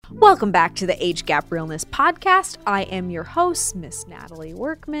Welcome back to the Age Gap Realness Podcast. I am your host, Miss Natalie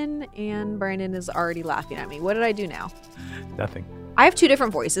Workman, and Brandon is already laughing at me. What did I do now? Nothing. I have two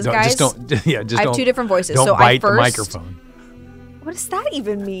different voices, No, guys. I have two different voices. Don't so bite the microphone. What does that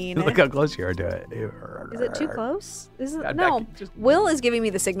even mean? Look how close you are to it. Is it too close? Yeah, No. Will is giving me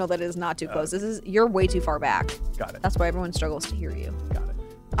the signal that it is not too close. You're way too far back. Got it. That's why everyone struggles to hear you. Got it.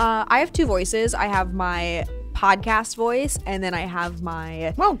 I have two voices. I have my podcast voice, and then I have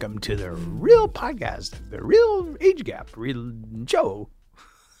my... Welcome to the real podcast, the real Age Gap, real show.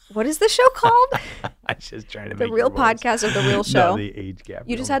 What is the show called? I was just trying to The make real your voice. podcast of the real show. No, the Age Gap.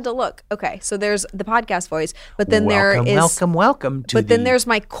 You just had to look. Okay, so there's the podcast voice, but then there is... Welcome to But then there's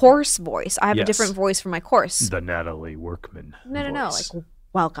my course voice. I have a Yes. different voice for my course. the Natalie Workman No. voice. Like,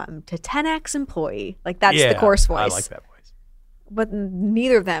 welcome to 10X Employee. Like, that's Yeah, the course voice. I like that voice. But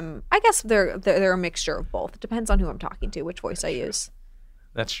neither of them, I guess they're a mixture of both. It depends on who I'm talking to, which voice I use.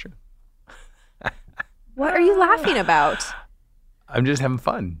 That's true. What are you laughing about? I'm just having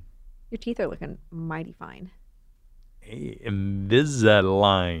fun. Your teeth are looking mighty fine. Hey,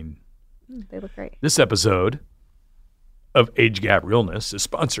 Invisalign. They look great. This episode of Age Gap Realness is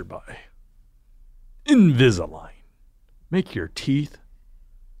sponsored by Invisalign. Make your teeth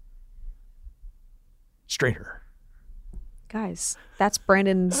straighter. Guys, that's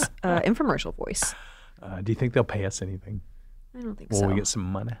Brandon's infomercial voice. Do you think they'll pay us anything? I don't think Will so. we get some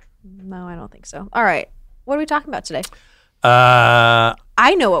money? No, I don't think so. All right. What are we talking about today? Yay.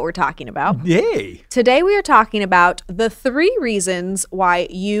 I know what we're talking about. Today we are talking about the 3 reasons why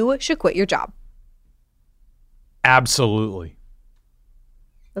you should quit your job. Absolutely.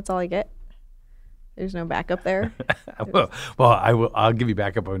 That's all I get. There's no backup there. I'll give you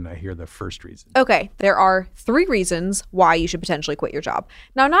backup when I hear the first reason. Okay, there are 3 reasons why you should potentially quit your job.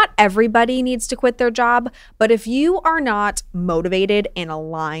 Now, not everybody needs to quit their job, but if you are not motivated and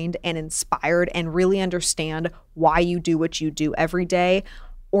aligned and inspired and really understand why you do what you do every day,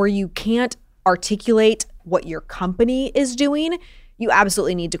 or you can't articulate what your company is doing, you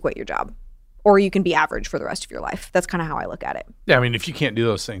absolutely need to quit your job. Or you can be average for the rest of your life. That's kind of how I look at it. Yeah, I mean, if you can't do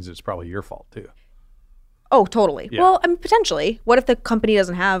those things, it's probably your fault too. Oh, totally. Yeah. Well, I mean, potentially. What if the company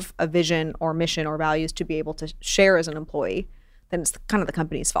doesn't have a vision or mission or values to be able to share as an employee? Then it's kind of the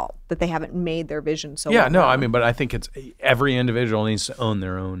company's fault that they haven't made their vision so Yeah, well no, known. I mean, but I think it's every individual needs to own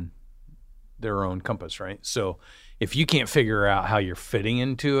their own compass, right? So if you can't figure out how you're fitting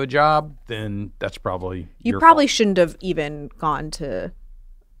into a job, then that's probably You your probably fault. shouldn't have even gone to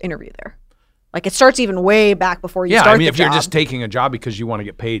interview there. Like, it starts even way back before you Yeah, start I mean, the if you're job. just taking a job because you want to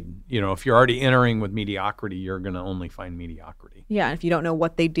get paid, if you're already entering with mediocrity, you're going to only find mediocrity. Yeah, and if you don't know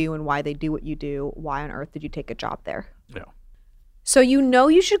what they do and why they do what you do, why on earth did you take a job there? No. So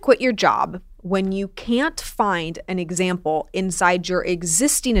you should quit your job when you can't find an example inside your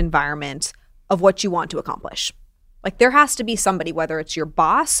existing environment of what you want to accomplish. Like, there has to be somebody, whether it's your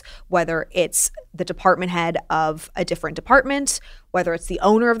boss, whether it's the department head of a different department, whether it's the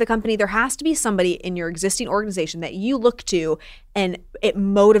owner of the company, there has to be somebody in your existing organization that you look to and it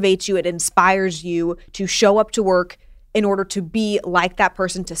motivates you, it inspires you to show up to work in order to be like that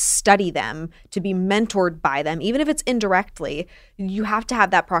person, to study them, to be mentored by them, even if it's indirectly. You have to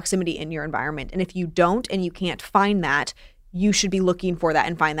have that proximity in your environment. And if you don't and you can't find that, you should be looking for that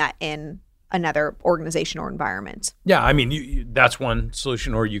and find that in another organization or environment. Yeah, I mean, that's one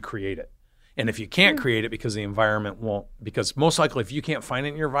solution, or you create it. And if you can't create it because the environment won't, because most likely if you can't find it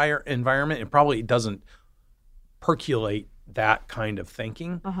in your environment, it probably doesn't percolate that kind of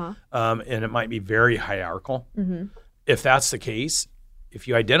thinking. And it might be very hierarchical. If that's the case, if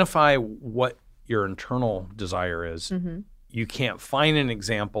you identify what your internal desire is, you can't find an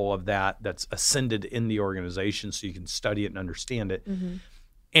example of that's ascended in the organization so you can study it and understand it.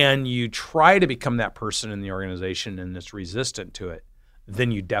 And you try to become that person in the organization and it's resistant to it,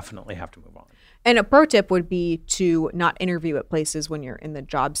 then you definitely have to move on. And a pro tip would be to not interview at places when you're in the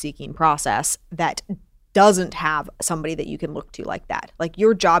job seeking process that doesn't have somebody that you can look to like that. Like,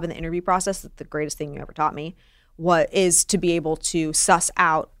 your job in the interview process, that's the greatest thing you ever taught me, what is to be able to suss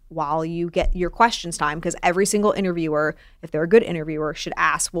out while you get your questions time, because every single interviewer, if they're a good interviewer, should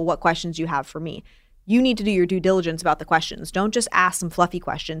ask, well, what questions do you have for me? You need to do your due diligence about the questions. Don't just ask some fluffy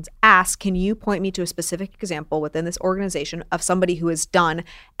questions. Ask, can you point me to a specific example within this organization of somebody who has done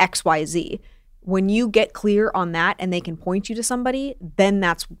X, Y, Z? When you get clear on that and they can point you to somebody, then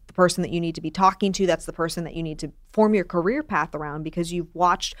that's the person that you need to be talking to. That's the person that you need to form your career path around, because you've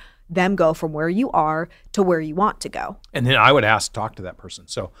watched them go from where you are to where you want to go. And then I would talk to that person.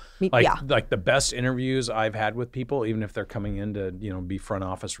 So Yeah. like the best interviews I've had with people, even if they're coming in to, be front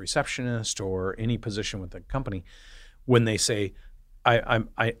office receptionist or any position with the company, when they say,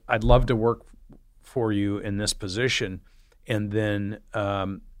 I'd love to work for you in this position. And then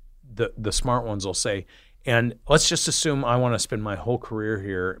the smart ones will say, and let's just assume I want to spend my whole career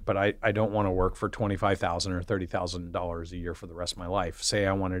here, but I don't want to work for $25,000 or $30,000 a year for the rest of my life. Say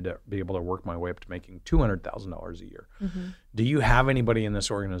I wanted to be able to work my way up to making $200,000 a year. Mm-hmm. Do you have anybody in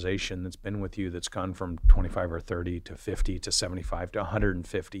this organization that's been with you that's gone from 25 or 30 to 50 to 75 to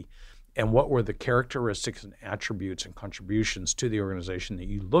 150? And what were the characteristics and attributes and contributions to the organization that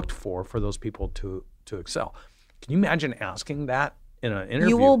you looked for those people to excel? Can you imagine asking that in an interview?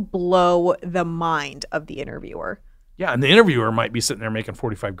 You will blow the mind of the interviewer. Yeah, and the interviewer might be sitting there making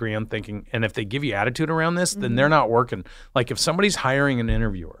 45 grand thinking, and if they give you attitude around this, then they're not working. Like if somebody's hiring an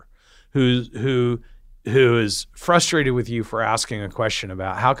interviewer who is frustrated with you for asking a question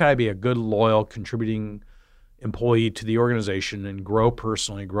about how can I be a good, loyal, contributing employee to the organization and grow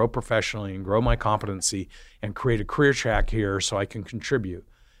personally, grow professionally, and grow my competency and create a career track here so I can contribute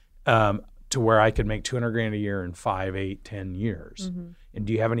to where I could make 200 grand a year in 5, 8, 10 years. Mm-hmm. And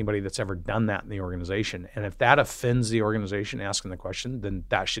do you have anybody that's ever done that in the organization? And if that offends the organization asking the question, then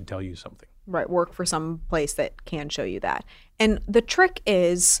that should tell you something. Right. Work for some place that can show you that. And the trick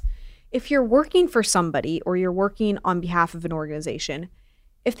is, if you're working for somebody or you're working on behalf of an organization,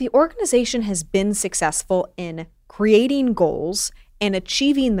 if the organization has been successful in creating goals and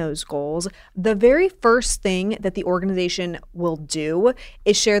achieving those goals, the very first thing that the organization will do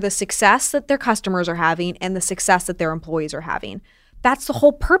is share the success that their customers are having and the success that their employees are having. That's the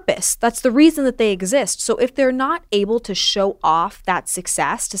whole purpose. That's the reason that they exist. So if they're not able to show off that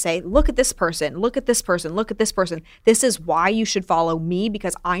success, to say, look at this person, look at this person, look at this person, this is why you should follow me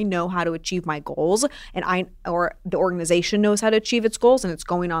because I know how to achieve my goals and or the organization knows how to achieve its goals and it's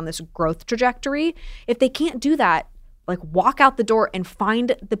going on this growth trajectory. If they can't do that, like walk out the door and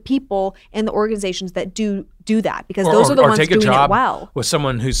find the people and the organizations that do that because those are the ones doing it well. Or take a job with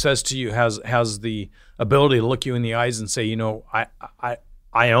someone who says to you, has the ability to look you in the eyes and say, you know,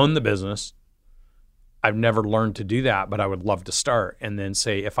 I own the business. I've never learned to do that, but I would love to start. And then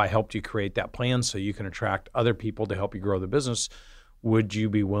say, if I helped you create that plan so you can attract other people to help you grow the business, would you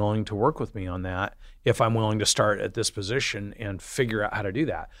be willing to work with me on that if I'm willing to start at this position and figure out how to do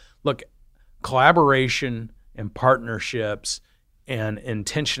that? Look, collaboration and partnerships and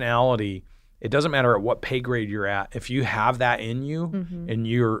intentionality, it doesn't matter at what pay grade you're at. If you have that in you and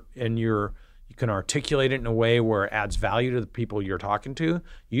you can articulate it in a way where it adds value to the people you're talking to,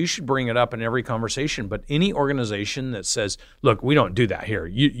 you should bring it up in every conversation. But any organization that says, look, we don't do that here.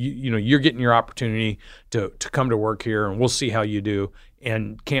 You know, you're getting your opportunity to come to work here and we'll see how you do,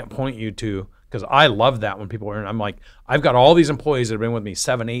 and can't point you to, because I love that when people are, I'm like, I've got all these employees that have been with me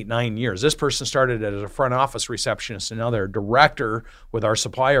 7, 8, 9 years. This person started as a front office receptionist and now they're a director with our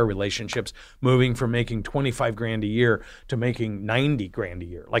supplier relationships, moving from making 25 grand a year to making 90 grand a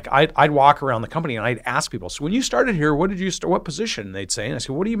year. Like I'd walk around the company and I'd ask people, so when you started here, what did you start, what position? And they'd say, and I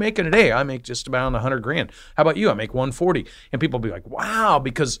said, what are you making today? I make just about 100 grand. How about you? I make 140. And people would be like, wow,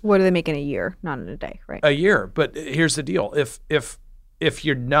 because. What do they make in a year? Not in a day, right? A year. But here's the deal. If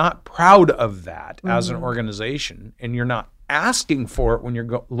you're not proud of that as an organization and you're not asking for it when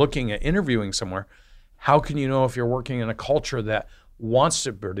you're looking at interviewing somewhere, how can you know if you're working in a culture that wants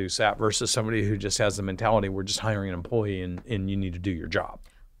to produce that versus somebody who just has the mentality, we're just hiring an employee and you need to do your job?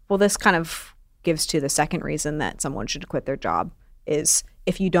 Well, this kind of gives to the second reason that someone should quit their job is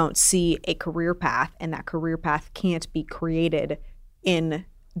if you don't see a career path and that career path can't be created in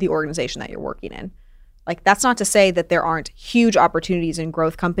the organization that you're working in. Like, that's not to say that there aren't huge opportunities in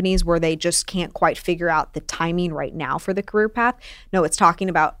growth companies where they just can't quite figure out the timing right now for the career path. No, it's talking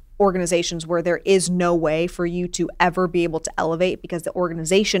about organizations where there is no way for you to ever be able to elevate because the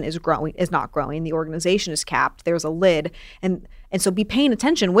organization is not growing. The organization is capped. There's a lid. And so be paying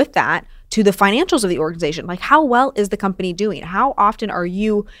attention with that to the financials of the organization. Like, how well is the company doing? How often are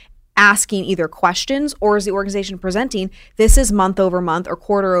you asking either questions or is the organization presenting, this is month over month or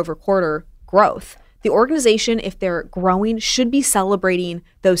quarter over quarter growth? The organization, if they're growing, should be celebrating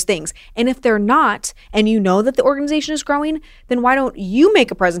those things. And if they're not, and you know that the organization is growing, then why don't you make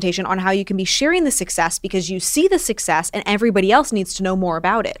a presentation on how you can be sharing the success because you see the success and everybody else needs to know more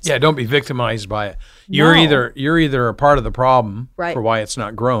about it. Yeah, don't be victimized by it. You're either a part of the problem for why it's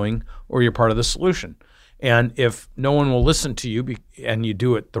not growing, or you're part of the solution. And if no one will listen to you and you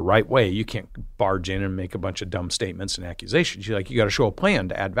do it the right way, you can't barge in and make a bunch of dumb statements and accusations. You got to show a plan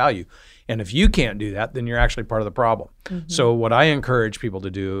to add value. And if you can't do that, then you're actually part of the problem. Mm-hmm. So what I encourage people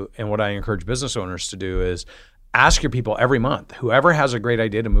to do and what I encourage business owners to do is ask your people every month, whoever has a great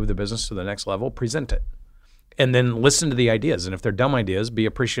idea to move the business to the next level, present it. and then listen to the ideas. And if they're dumb ideas, be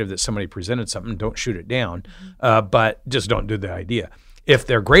appreciative that somebody presented something. Don't shoot it down, but just don't do the idea. If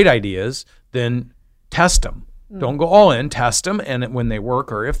they're great ideas, then test them. Don't go all in, test them. And when they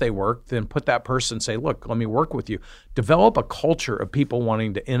work, or if they work, then put that person, say, look, let me work with you. Develop a culture of people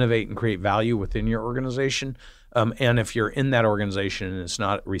wanting to innovate and create value within your organization. And if you're in that organization and it's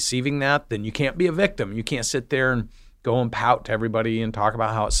not receiving that, then you can't be a victim. You can't sit there and go and pout to everybody and talk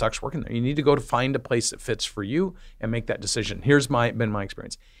about how it sucks working there. You need to go to find a place that fits for you and make that decision. Here's been my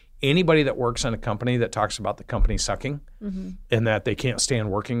experience. Anybody that works in a company that talks about the company sucking and that they can't stand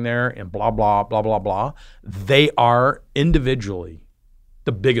working there and blah, blah, blah, blah, blah, they are individually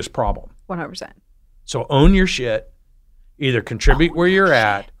the biggest problem. 100%. So own your shit, either contribute where you're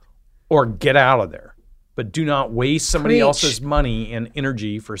at or get out of there. But do not waste somebody else's money and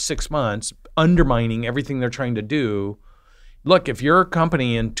energy for 6 months undermining everything they're trying to do. Look, if you're a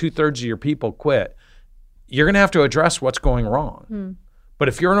company and 2/3 of your people quit, you're going to have to address what's going wrong. But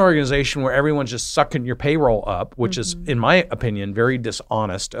if you're an organization where everyone's just sucking your payroll up, which is, in my opinion, very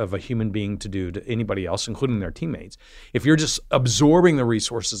dishonest of a human being to do to anybody else, including their teammates, if you're just absorbing the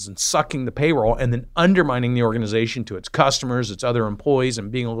resources and sucking the payroll and then undermining the organization to its customers, its other employees,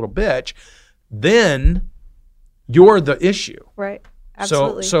 and being a little bitch, then you're the issue. Right.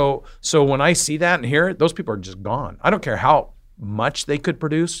 Absolutely. So when I see that and hear it, those people are just gone. I don't care how much they could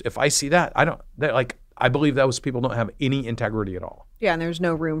produce. If I see that, I believe those people don't have any integrity at all. Yeah, and there's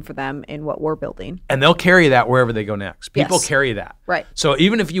no room for them in what we're building. And they'll carry that wherever they go next. People Yes. carry that. Right. So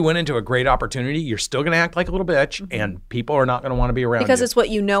even if you went into a great opportunity, you're still going to act like a little bitch, and people are not going to want to be around Because you. it's what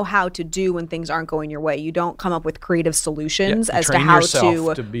you know how to do when things aren't going your way. You don't come up with creative solutions Yeah, you as to train how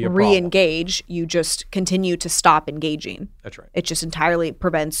yourself to be a problem. re-engage. You just continue to stop engaging. That's right. It just entirely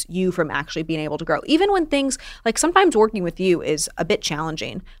prevents you from actually being able to grow. Even when things, like sometimes working with you is a bit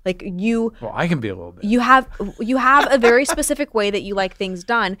challenging. Like Well, I can be a little bit. you have a very specific way that you like things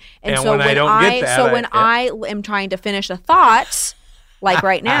done. And when I don't get that, when I am trying to finish a thought, like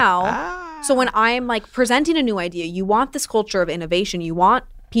right now, so when I'm like presenting a new idea, you want this culture of innovation. You want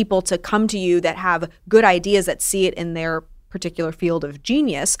people to come to you that have good ideas, that see it in their particular field of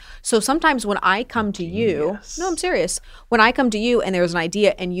genius. So sometimes when I come to you, no, I'm serious. When I come to you and there's an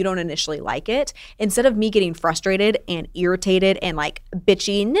idea and you don't initially like it, instead of me getting frustrated and irritated and like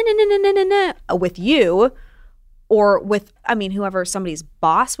bitchy with you, or with, whoever somebody's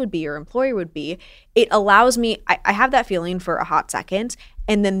boss would be or employer would be, it allows me, I have that feeling for a hot second.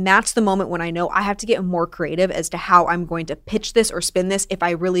 And then that's the moment when I know I have to get more creative as to how I'm going to pitch this or spin this if I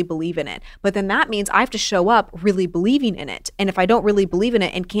really believe in it. But then that means I have to show up really believing in it. And if I don't really believe in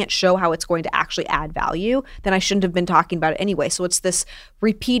it and can't show how it's going to actually add value, then I shouldn't have been talking about it anyway. So it's this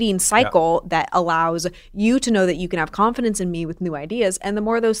repeating cycle that allows you to know that you can have confidence in me with new ideas. And the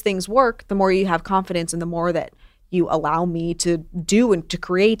more those things work, the more you have confidence and the more that you allow me to do and to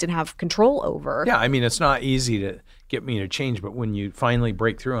create and have control over. Yeah, it's not easy to get me to change, but when you finally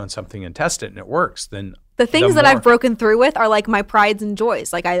break through on something and test it and it works, then the things that I've broken through with are like my prides and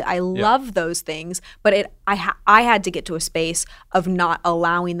joys. Like I love those things, but I had to get to a space of not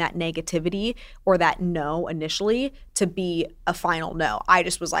allowing that negativity or that no initially to be a final no. I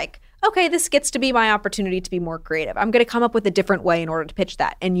just was like, okay, this gets to be my opportunity to be more creative. I'm going to come up with a different way in order to pitch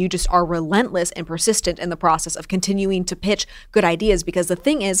that. And you just are relentless and persistent in the process of continuing to pitch good ideas, because the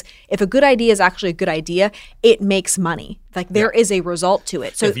thing is, if a good idea is actually a good idea, it makes money. Like there is a result to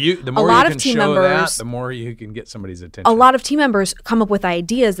it. So the more a lot you of can team show members, that, the more you can get somebody's attention. a lot of team members come up with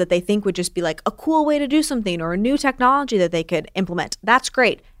ideas that they think would just be like a cool way to do something or a new technology that they could implement. That's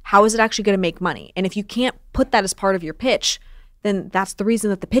great. How is it actually going to make money? And if you can't put that as part of your pitch, then that's the reason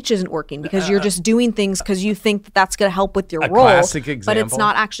that the pitch isn't working, because you're just doing things because you think that that's going to help with your role, classic example, but it's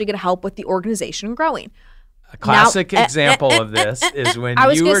not actually going to help with the organization growing. A classic example of this is when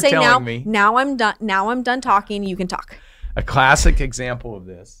you were telling me. Now I'm done. Now I'm done talking. You can talk. A classic example of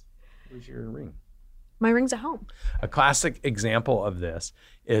this. Where's your ring? My ring's at home. A classic example of this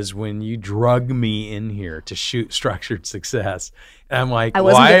is when you drug me in here to shoot Structured Success. And I'm like,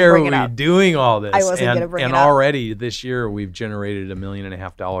 why are we doing all this? I wasn't going to bring it up. And already this year we've generated $1.5 million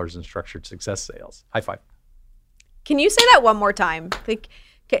in Structured Success sales. High five. Can you say that one more time?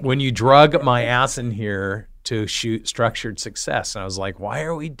 When you drug my ass in here to shoot Structured Success. And I was like, why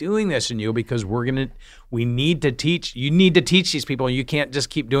are we doing this? And because you need to teach these people. You can't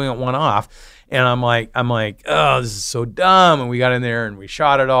just keep doing it one off. And I'm like, oh, this is so dumb. And we got in there and we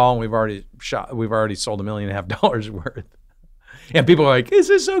shot it all. And we've already sold $1.5 million worth. And people are like, this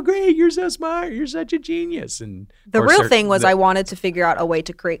is so great. You're so smart. You're such a genius. And the real thing was I wanted to figure out a way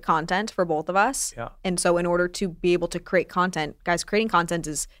to create content for both of us. Yeah. And so in order to be able to create content, guys, creating content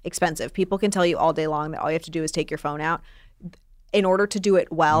is expensive. People can tell you all day long that all you have to do is take your phone out. In order to do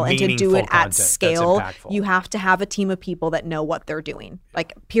it well and to do it at scale, you have to have a team of people that know what they're doing.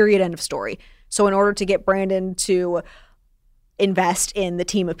 Like, period, end of story. So in order to get Brandon to invest in the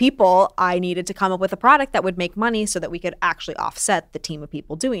team of people, I needed to come up with a product that would make money so that we could actually offset the team of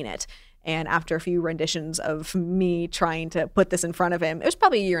people doing it. And after a few renditions of me trying to put this in front of him, it was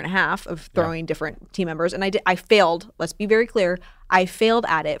probably a year and a half of throwing different team members. And I failed. Let's be very clear. I failed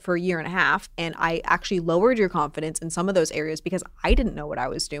at it for a year and a half. And I actually lowered your confidence in some of those areas because I didn't know what I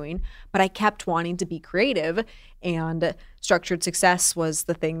was doing. But I kept wanting to be creative. And Structured Success was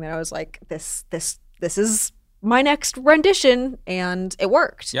the thing that I was like, this is my next rendition. And it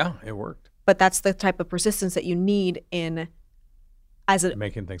worked. Yeah, it worked. But that's the type of persistence that you need in as a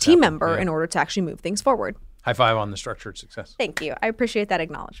making things team happen. member in order to actually move things forward. High five on the Structured Success. Thank you. I appreciate that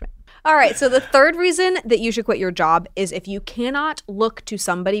acknowledgement. All right. So the third reason that you should quit your job is if you cannot look to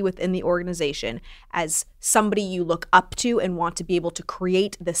somebody within the organization as somebody you look up to and want to be able to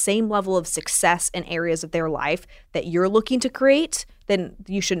create the same level of success in areas of their life that you're looking to create, then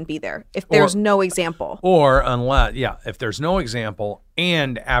you shouldn't be there if there's no example. Or if there's no example,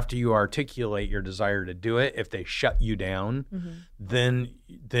 and after you articulate your desire to do it, if they shut you down, then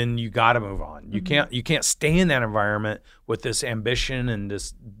you got to move on. You can't stay in that environment with this ambition and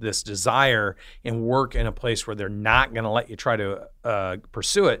this desire and work in a place where they're not going to let you try to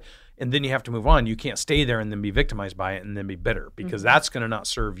pursue it. And then you have to move on. You can't stay there and then be victimized by it and then be bitter, because that's going to not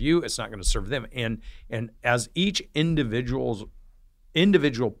serve you. It's not going to serve them. And as each individual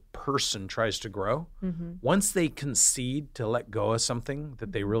person tries to grow, once they concede to let go of something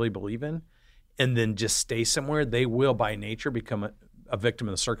that they really believe in and then just stay somewhere, they will by nature become a victim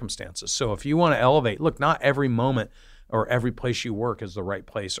of the circumstances. So if you want to elevate, look, not every moment or every place you work is the right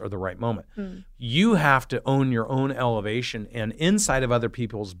place or the right moment. You have to own your own elevation, and inside of other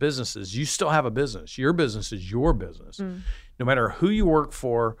people's businesses, you still have a business. Your business is your business. No matter who you work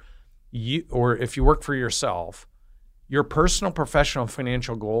for, or if you work for yourself, your personal, professional,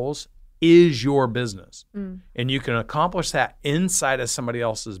 financial goals is your business. And you can accomplish that inside of somebody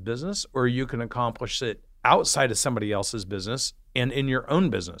else's business, or you can accomplish it outside of somebody else's business and in your own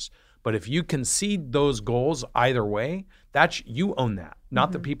business. But if you concede those goals either way, you own that,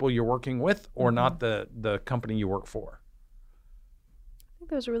 not the people you're working with or not the company you work for. I think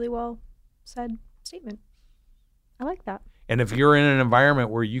that was a really well said statement. I like that. And if you're in an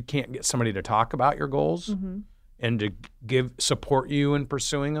environment where you can't get somebody to talk about your goals and to support you in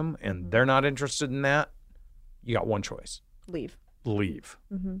pursuing them, and they're not interested in that, you got one choice. Leave.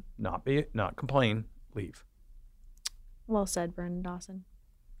 Not complain, leave. Well said, Brandon Dawson.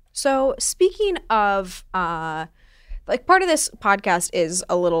 So speaking of, part of this podcast is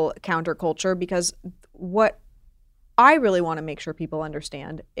a little counterculture, because what I really want to make sure people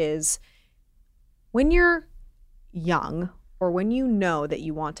understand is when you're young, or when you know that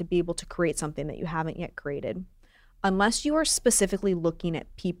you want to be able to create something that you haven't yet created, unless you are specifically looking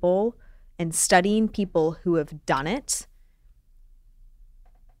at people and studying people who have done it,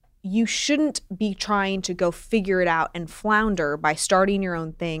 you shouldn't be trying to go figure it out and flounder by starting your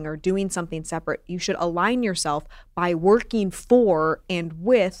own thing or doing something separate. You should align yourself by working for and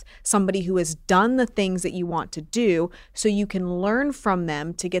with somebody who has done the things that you want to do, so you can learn from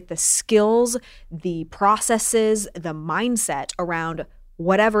them to get the skills, the processes, the mindset around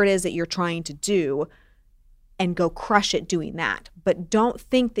whatever it is that you're trying to do, and go crush it doing that. But don't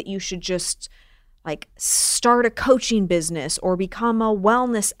think that you should just start a coaching business or become a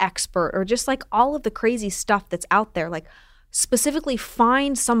wellness expert or just all of the crazy stuff that's out there. Specifically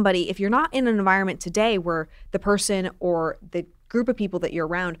find somebody, if you're not in an environment today where the person or the group of people that you're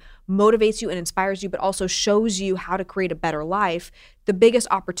around motivates you and inspires you, but also shows you how to create a better life, the biggest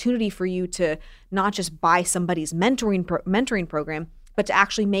opportunity for you to not just buy somebody's mentoring program, but to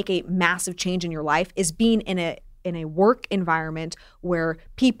actually make a massive change in your life is being in a work environment where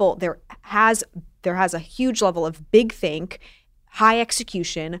there has a huge level of big think, high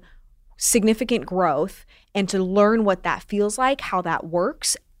execution, significant growth, and to learn what that feels like, how that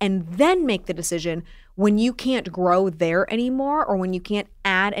works, and then make the decision when you can't grow there anymore, or when you can't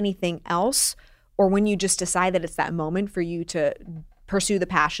add anything else, or when you just decide that it's that moment for you to pursue the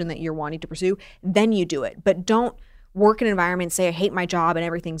passion that you're wanting to pursue, then you do it. But don't work in an environment and say, I hate my job and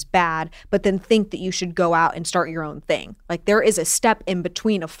everything's bad, but then think that you should go out and start your own thing. There is a step in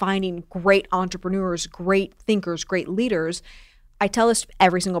between of finding great entrepreneurs, great thinkers, great leaders. I tell this to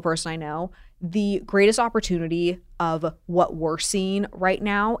every single person I know, the greatest opportunity of what we're seeing right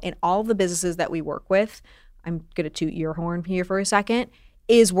now in all of the businesses that we work with, I'm going to toot your horn here for a second,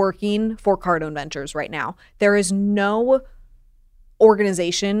 is working for Cardone Ventures right now. There is no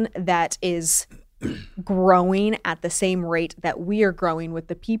organization that is growing at the same rate that we are growing with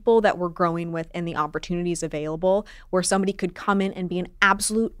the people that we're growing with and the opportunities available, where somebody could come in and be an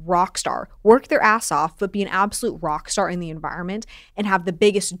absolute rock star, work their ass off, but be an absolute rock star in the environment and have the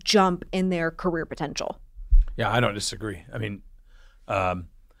biggest jump in their career potential. Yeah, I don't disagree. I mean,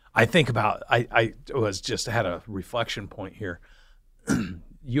 I think about, I had a reflection point here.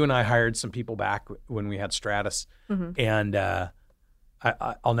 You and I hired some people back when we had Stratus, and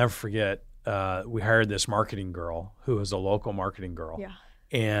I'll never forget, we hired this marketing girl who was a local marketing girl. Yeah.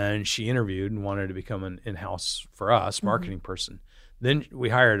 And she interviewed and wanted to become an in-house for us marketing person. Then we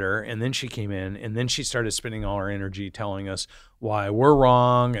hired her, and then she came in, and then she started spending all her energy telling us why we're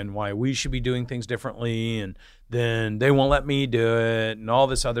wrong and why we should be doing things differently, and then they won't let me do it and all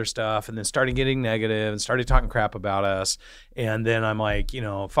this other stuff, and then started getting negative and started talking crap about us. And then I'm like,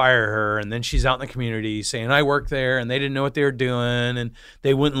 fire her. And then she's out in the community saying I work there and they didn't know what they were doing and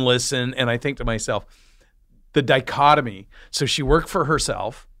they wouldn't listen. And I think to myself, the dichotomy. So she worked for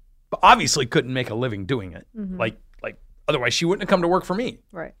herself, but obviously couldn't make a living doing it. Like otherwise she wouldn't have come to work for me.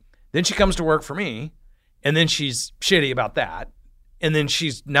 Right. Then she comes to work for me, and then she's shitty about that. And then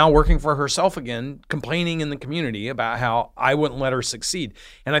she's now working for herself again, complaining in the community about how I wouldn't let her succeed.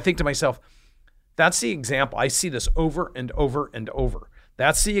 And I think to myself, that's the example. I see this over and over and over.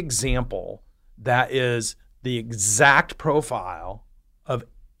 That's the example that is the exact profile of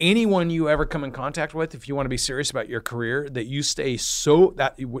anyone you ever come in contact with. If you want to be serious about your career, that you stay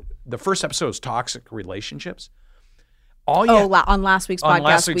the first episode is toxic relationships. On last week's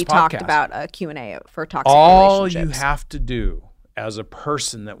podcast, we talked about a Q&A for toxic relationships. All you have to do as a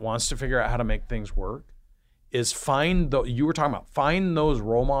person that wants to figure out how to make things work is find those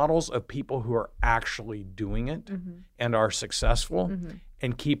role models of people who are actually doing it and are successful,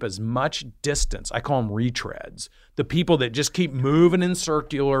 and keep as much distance. I call them retreads. The people that just keep moving in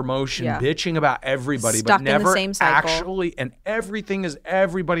circular motion, bitching about everybody, stuck but never in the same cycle. Actually, and everything is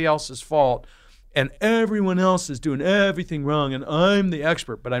everybody else's fault. And everyone else is doing everything wrong, and I'm the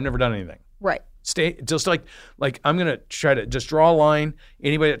expert, but I've never done anything. Right. Stay just like I'm gonna try to just draw a line.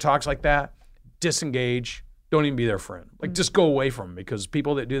 Anybody that talks like that, disengage. Don't even be their friend. Just go away from them, because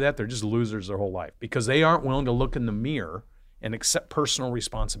people that do that, they're just losers their whole life, because they aren't willing to look in the mirror and accept personal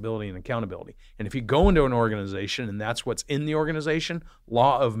responsibility and accountability. And if you go into an organization and that's what's in the organization,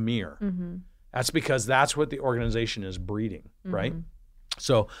 law of mirror. That's because that's what the organization is breeding, right?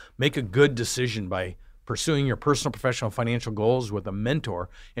 So make a good decision by pursuing your personal, professional, financial goals with a mentor.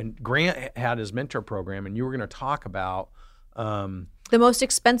 And Grant had his mentor program, and you were going to talk about the most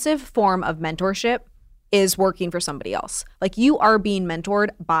expensive form of mentorship is working for somebody else. Like, you are being mentored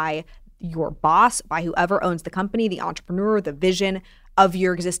by your boss, by whoever owns the company, the entrepreneur, the vision of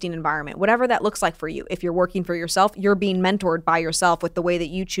your existing environment, whatever that looks like for you. If you're working for yourself, you're being mentored by yourself with the way that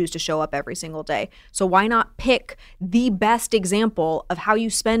you choose to show up every single day. So why not pick the best example of how you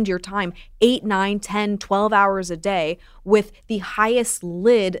spend your time 8, 9, 10, 12 hours a day with the highest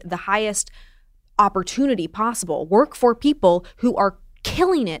the highest opportunity possible. Work for people who are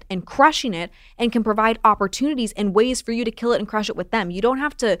killing it and crushing it and can provide opportunities and ways for you to kill it and crush it with them. You don't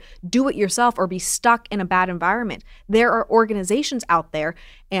have to do it yourself or be stuck in a bad environment. There are organizations out there,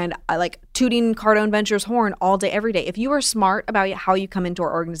 and I like tooting Cardone Ventures horn all day, every day. If you are smart about how you come into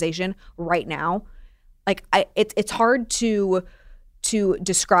our organization right now, it's hard to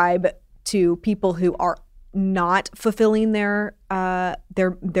describe to people who are not fulfilling their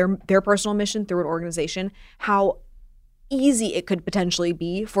personal mission through an organization how easy it could potentially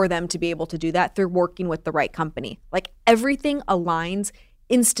be for them to be able to do that through working with the right company. Like, everything aligns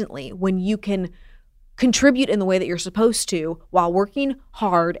instantly when you can contribute in the way that you're supposed to while working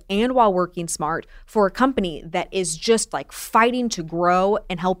hard and while working smart for a company that is just like fighting to grow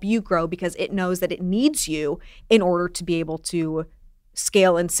and help you grow, because it knows that it needs you in order to be able to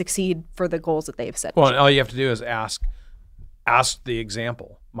scale and succeed for the goals that they've set. Well, all you have to do is ask the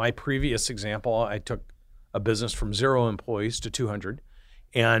example. My previous example, I took a business from 0 employees to 200,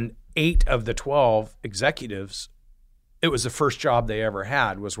 and 8 of the 12 executives, it was the first job they ever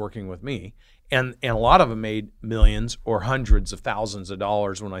had was working with me. And a lot of them made millions or hundreds of thousands of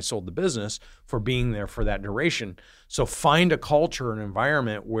dollars when I sold the business for being there for that duration. So find a culture and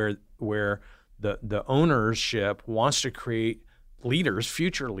environment where the ownership wants to create leaders,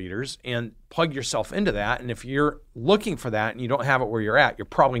 future leaders, and plug yourself into that. And if you're looking for that and you don't have it where you're at, you're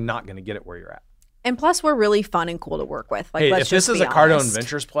probably not going to get it where you're at. And plus, we're really fun and cool to work with. Like, Hey, let's if this just is be a Cardone honest.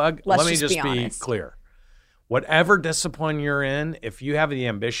 Ventures plug, Let's let me just just be be honest. clear. Whatever discipline you're in, if you have the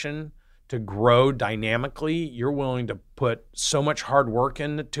ambition to grow dynamically, you're willing to put so much hard work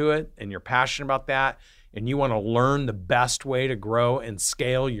into it, and you're passionate about that, and you want to learn the best way to grow and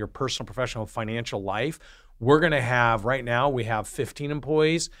scale your personal, professional, financial life. We're going to have, right now, we have 15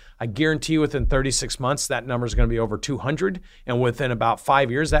 employees. I guarantee you within 36 months, that number is going to be over 200. And within about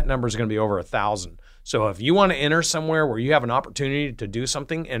 5 years, that number is going to be over 1,000. So if you want to enter somewhere where you have an opportunity to do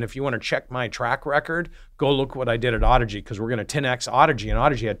something, and if you want to check my track record, go look what I did at Audigy, because we're going to 10X Audigy, and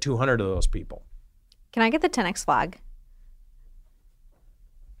Audigy had 200 of those people. Can I get the 10X flag?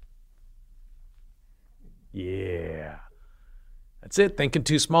 Yeah. That's it. Thinking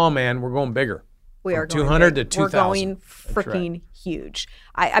too small, man. We're going bigger. We are going 200 big. to 2,000. We're going freaking huge.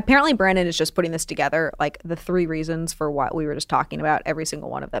 Apparently Brandon is just putting this together. Like the 3 reasons for what we were just talking about, every single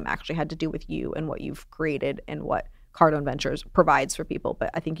one of them actually had to do with you and what you've created and what Cardone Ventures provides for people. But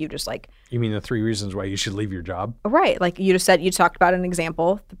I think you just like, You mean the 3 reasons why you should leave your job? right? Like you just said, you talked about an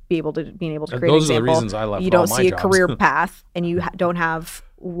example, being able to create Those an are the example. reasons I left You all don't my see a jobs. career path, and you don't have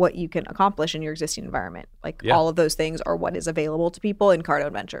what you can accomplish in your existing environment. Like Yeah. all of those things are what is available to people in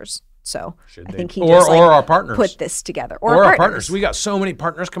Cardone Ventures. So Should I they? think he Or just like, our partners. put this together. Or our partners. We got so many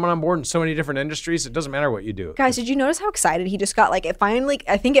partners coming on board in so many different industries. It doesn't matter what you do. Guys, did you notice how excited he just got? Like it finally,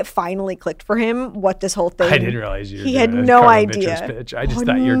 I think it finally clicked for him what this whole thing. I didn't realize you were He doing had a no Cardone idea. Ventures pitch. I just Oh,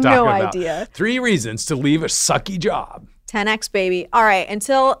 thought you were talking no about idea. 3 reasons to leave a sucky job. 10X baby. All right,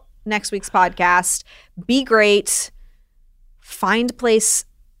 until next week's podcast, be great. Find a place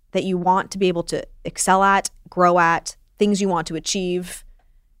that you want to be able to excel at, grow at, things you want to achieve.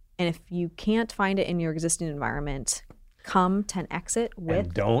 And if you can't find it in your existing environment, come 10X it with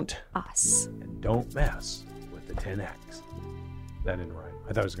And don't us. mess with the 10X. That didn't rhyme.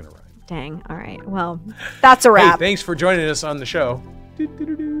 I thought it was going to rhyme. Dang. All right. Well, that's a Hey, wrap. thanks for joining us on the show.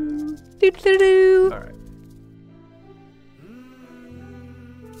 Doo-doo-doo-doo. Doo-doo-doo. All right.